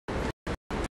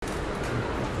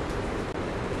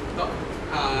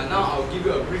Now I'll give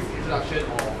you a brief introduction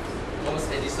of Thomas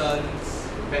Edison's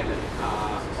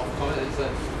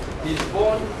He's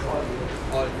born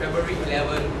on February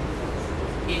 11,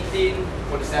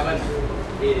 1847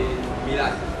 in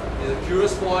Milan. He's a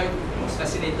curious boy who was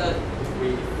fascinated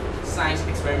with science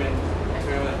experiment.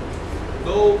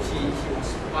 Though he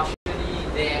was partially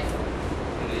deaf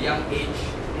in a young age,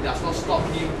 it does not stop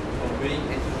him from being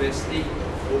enthusiastic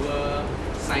over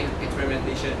science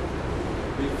experimentation.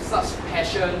 With such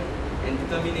passion and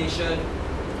determination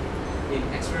in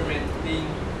experimenting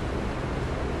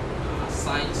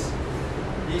science,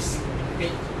 he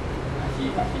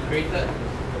created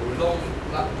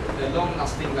the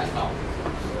long-lasting light bulb.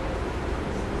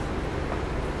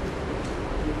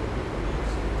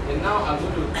 And now I'm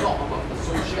going to talk about the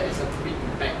social and scientific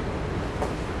impact.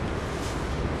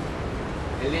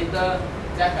 And later,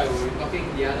 Jack, I will be talking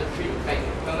the other three impacts: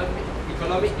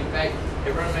 economic impact,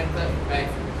 environmental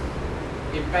impact,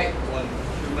 impact on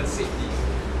human safety.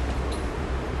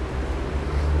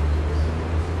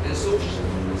 And social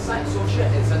and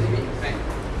scientific impact.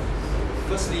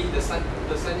 Firstly, the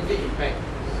scientific impact.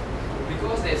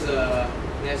 Because there's the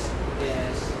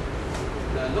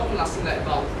long-lasting light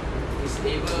bulb is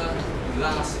able to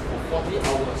last for 40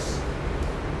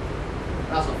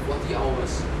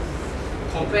 hours.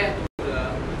 Compared to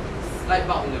the light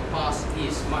bulb in the past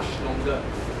is much longer.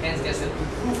 Hence, there's an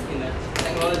improvement in the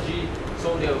technology,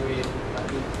 so there will be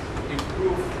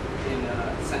improve in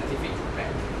scientific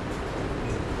impact.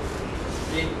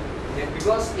 Okay. And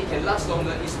because it can last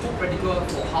longer, it's more practical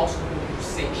for household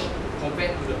usage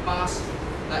compared to the past.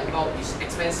 Light bulb is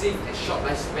expensive and short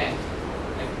lifespan.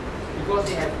 And because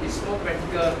it's more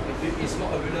practical, it's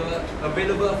more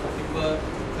available for people to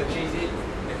purchase it,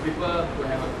 and people will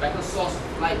have a better source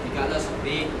of light regardless of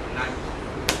day and night.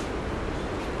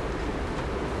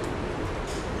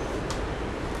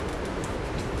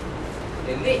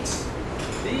 And next,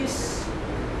 this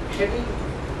having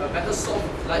a better source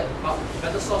of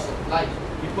light,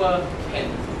 people can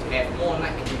have more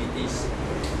night activities.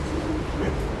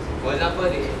 For example,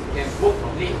 they can work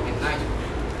late at night.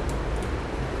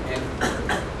 And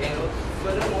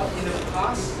furthermore, in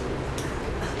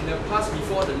the past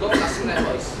before the long-lasting light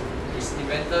bulb is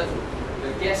invented,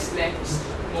 the gas lamp is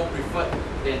more preferred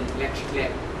than electric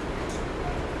lamp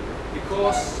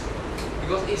because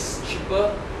it's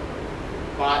cheaper,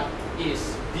 but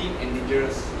is dim and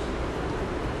dangerous.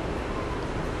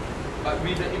 But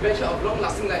with the invention of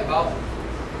long-lasting light bulb,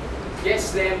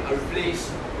 gas lamps are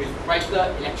replaced with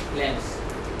brighter electric lamps.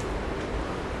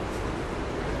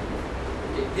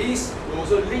 Okay, this will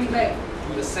also link back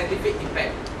to the scientific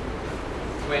impact,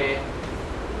 where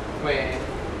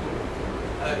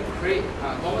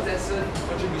Thomas Edison's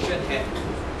contribution had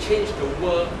changed the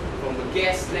world from the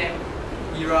gas lamp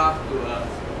era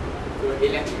to an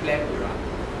electric lamp era.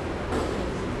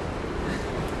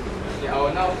 Okay, I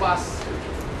will now pass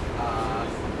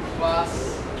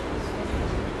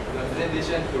the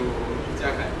presentation to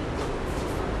Jia.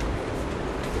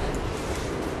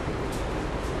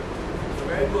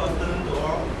 Very good afternoon to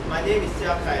all. My name is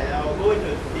Jia and I will go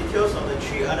into details of the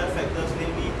three other factors,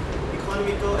 namely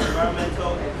economical,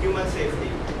 environmental, and human safety.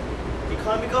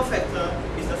 Economical factor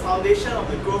is the foundation of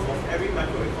the growth of every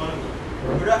microeconomy.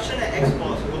 Production and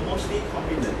exports were mostly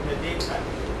completed in the daytime,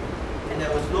 and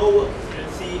there was low work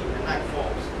efficiency in the night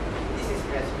falls. This is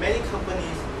as many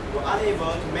companies were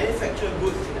unable to manufacture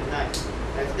goods in the night,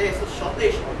 as there is a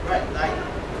shortage of bright light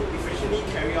to efficiently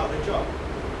carry out the job.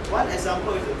 One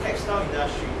example is the textile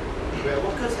industry, where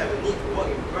workers have a need to work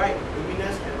in bright,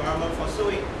 luminous environment for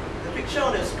sewing. The picture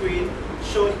on the screen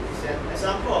shows an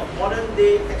example of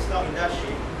modern-day textile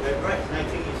industry where bright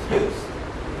lighting is used.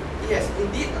 It has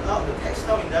indeed allowed the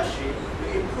textile industry to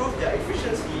improve their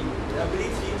efficiency and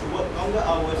ability to work longer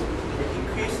hours and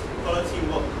increase quality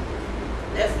work.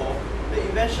 Therefore, the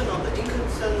invention of the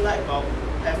incandescent light bulb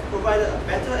has provided a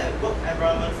better work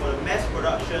environment for the mass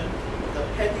production of the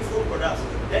plentiful products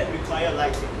that require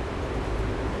lighting.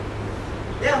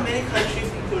 There are many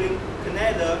countries, including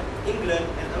Canada, England,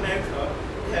 and America,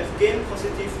 that have gained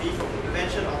positively from the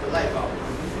invention of the light bulb.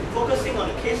 Focusing on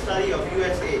the case study of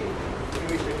USA, in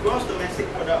which the gross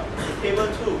domestic product in Table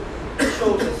 2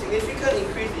 shows a significant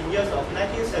increase in years of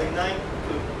 1979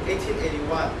 to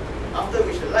 1881, after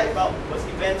which the light bulb was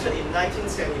invented in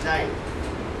 1979.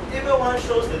 Table 1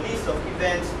 shows the list of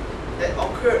events that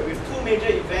occurred with two major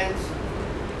events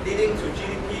leading to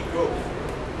GDP growth.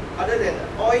 Other than the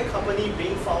oil company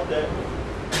being founded,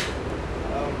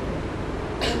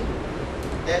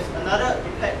 there's another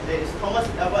impact that is Thomas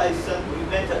Alva Edison, who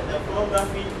invented the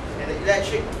phonography and the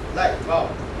electric light bulb.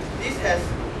 This has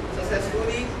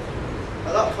successfully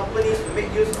allowed companies to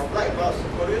make use of light bulbs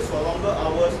produced for longer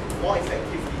hours more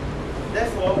effectively.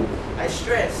 Therefore, I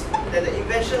stress that the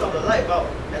invention of the light bulb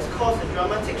has caused a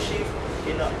dramatic shift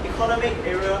in the economic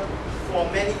area for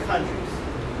many countries.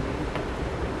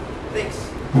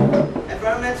 Next,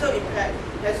 environmental impact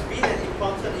has been an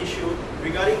important issue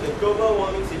regarding the global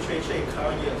warming situation in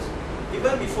current years.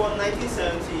 Even before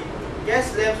 1970,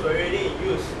 gas lamps were already in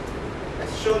use, as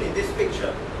shown in this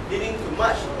picture, leading to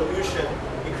much pollution,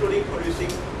 including producing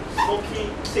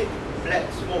smoky, thick,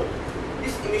 black smoke.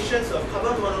 These emissions of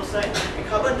carbon monoxide and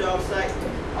carbon dioxide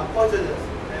are poisonous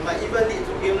and might even lead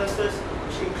to illnesses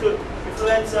which include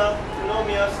influenza,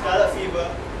 pneumonia, scarlet fever,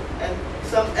 and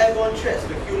some airborne threats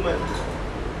to humans.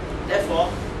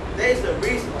 Therefore, there is the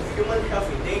risk of human health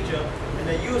in danger, and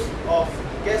the use of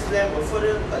gas lamp will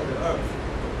further hurt the earth.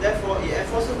 Therefore, it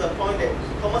enforces the point that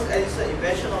Thomas Edison's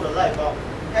invention of the light bulb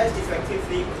has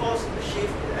effectively caused a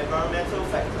shift in the environmental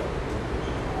factor.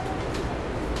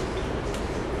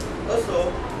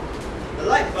 Also, the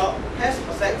light bulb has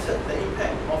affected the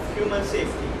impact of human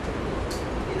safety.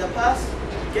 In the past,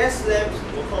 gas lamps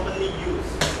were commonly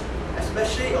used,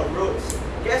 especially on roads.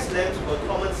 Gas lamps were a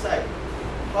common sight.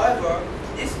 However,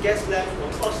 these gas lamps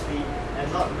were costly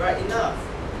and not bright enough.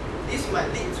 This might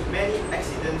lead to many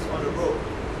accidents on the road.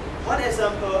 One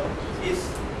example is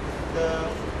the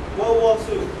World War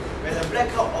II, when a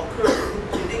blackout occurred,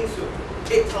 leading to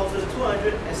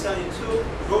 8,272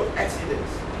 road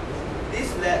accidents.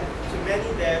 This led to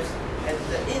many deaths and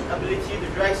the inability to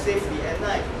drive safely at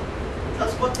night.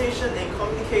 Transportation and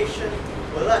communication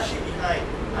were largely behind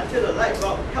until the light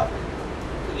bulb helped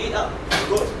to lead up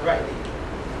the roads brightly.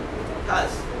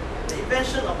 Thus, the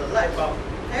invention of the light bulb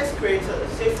has created a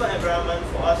safer environment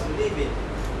for us to live in.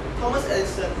 Thomas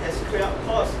Edison has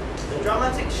caused a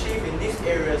dramatic shift in these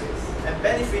areas and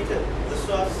benefited the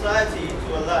society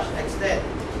to a large extent.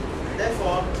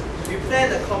 Therefore, we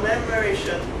plan a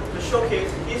commemoration to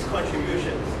showcase his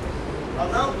contributions.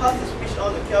 I'll now pass the speech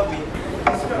on to Kelvin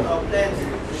to describe our plans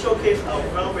to showcase our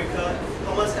groundbreaker,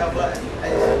 Thomas Albert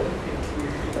Edison.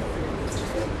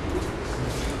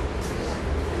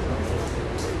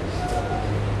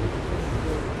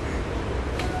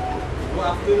 Good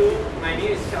afternoon, my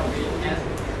name is Kelvin and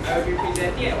I will be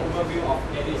presenting an overview of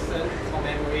Edison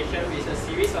commemoration with a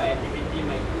series of activities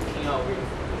my group came out with.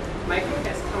 My group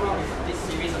has come up with this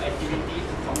series of activities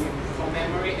to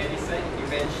commemorate Edison's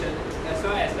invention, as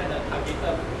well as let the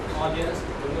targeted audience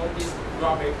to know this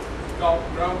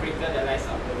groundbreaker that lies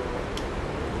up the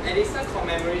road. Edison's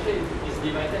commemoration is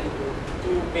divided into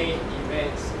two main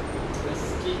events, the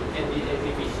skit and the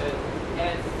exhibition.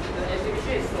 And the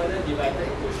exhibition is further divided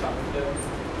into short film,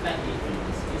 like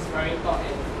inspiring thought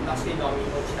and lastly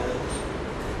domino challenge.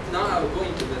 Now I will go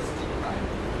into the skit part.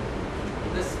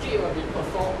 The skit will be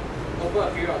performed over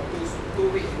a period of two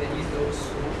weeks in the East Coast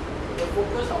School. The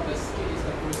focus of the skit is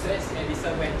the process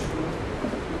Edison went through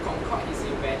to concoct his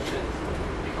invention.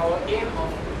 Our aim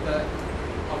of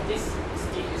this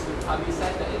skit is to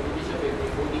publicize the exhibition we'll be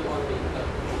holding on later.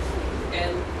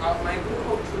 And my group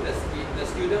hope through the skit, the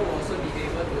student will also be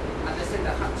able to understand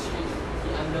the hardship he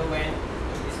underwent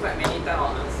despite many times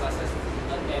of unsuccessful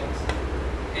attempts,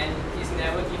 and his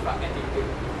never give up attitude.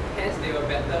 Hence, they will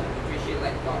better appreciate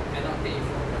light bulb and not take it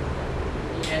for granted.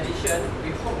 In addition,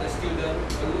 we hope the student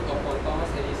will look upon Thomas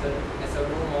Edison as a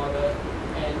role model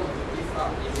and not to give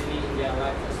up easily in their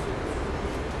life pursuits.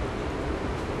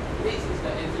 This is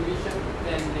the exhibition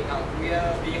plan layout. We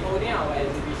will be holding our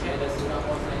exhibition at the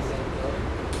Singapore Science Center,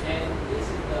 and this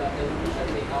is the exhibition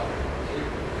layout,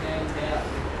 and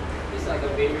these are the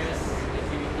various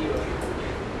activities we'll be holding.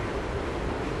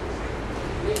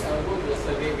 Next, I will go to the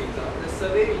survey result. The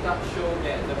survey results show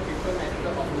that the preferred method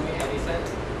of doing Edison,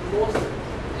 most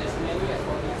as many as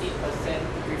 48%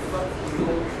 prefer to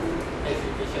go through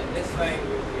exhibition. That's why we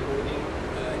will be holding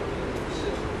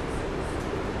exhibition.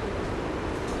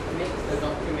 Next, the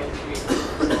documentary.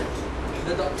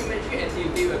 The documentary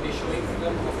activity will be showing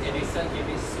film of Edison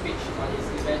giving speech on his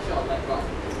invention of light bulb.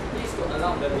 This will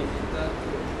allow the visitor,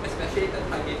 especially the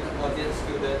targeted audience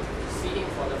student, to see him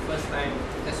for the first time,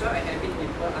 as well as having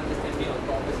deeper understanding of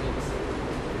Thomas Edison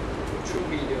through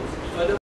videos. Further